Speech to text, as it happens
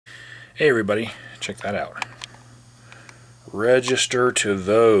Hey everybody, check that out. Register to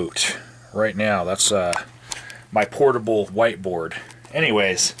vote right now. That's my portable whiteboard.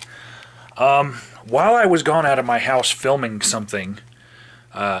 Anyways, while I was gone out of my house filming something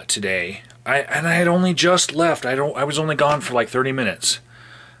today, I had only just left. I was only gone for like 30 minutes.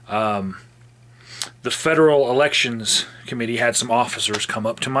 The Federal Elections Committee had some officers come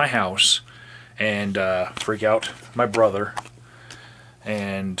up to my house and freak out my brother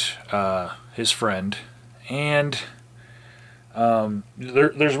and his friend, and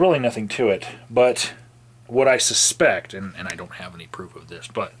there's really nothing to it, but what I suspect, and I don't have any proof of this,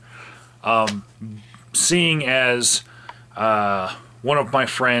 but seeing as one of my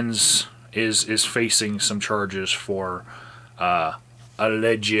friends is facing some charges for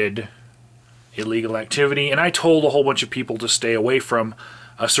alleged illegal activity, and I told a whole bunch of people to stay away from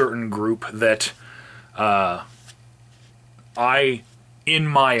a certain group that I, in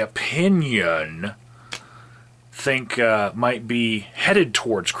my opinion, think might be headed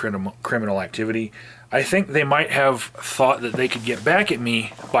towards criminal activity. I think they might have thought that they could get back at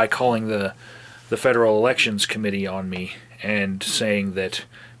me by calling the Federal Elections Committee on me and saying that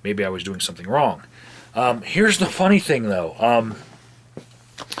maybe I was doing something wrong. Here's the funny thing, though.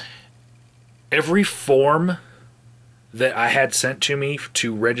 Every form that I had sent to me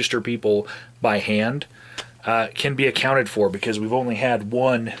to register people by hand can be accounted for, because we've only had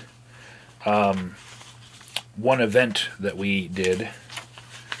one event that we did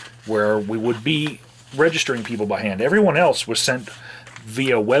where we would be registering people by hand. Everyone else was sent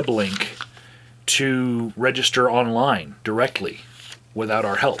via web link to register online directly without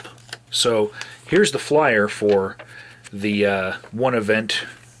our help. So here's the flyer for the one event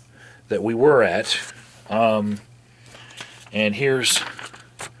that we were at, and here's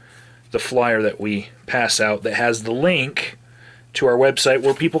the flyer that we pass out that has the link to our website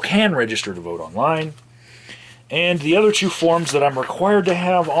where people can register to vote online. And the other two forms that I'm required to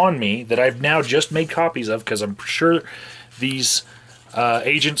have on me that I've now just made copies of, because I'm sure these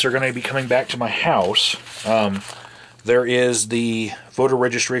agents are going to be coming back to my house. There is the voter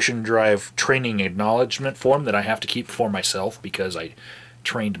registration drive training acknowledgement form that I have to keep for myself because I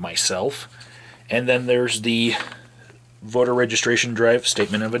trained myself. And then there's the voter registration drive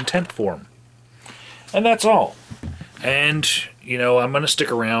statement of intent form. And that's all. And, you know, I'm going to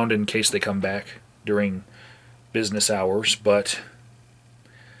stick around in case they come back during business hours, but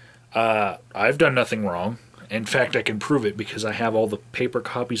I've done nothing wrong. In fact, I can prove it because I have all the paper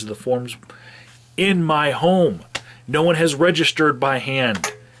copies of the forms in my home. No one has registered by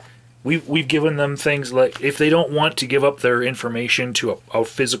hand. We've given them things like, if they don't want to give up their information to a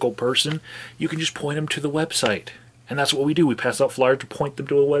physical person, you can just point them to the website. And that's what we do. We pass out flyers to point them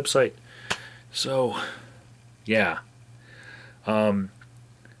to a website. So, yeah. I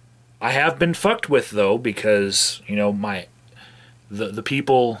have been fucked with, though, because, you know, the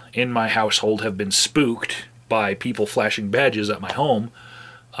people in my household have been spooked by people flashing badges at my home.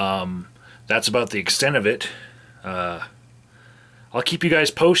 That's about the extent of it. I'll keep you guys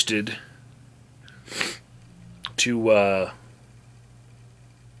posted to,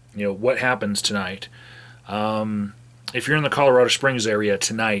 you know, what happens tonight. If you're in the Colorado Springs area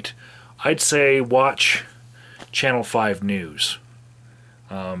tonight, I'd say watch Channel 5 News,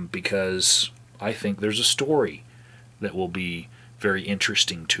 because I think there's a story that will be very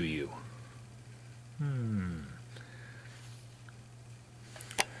interesting to you.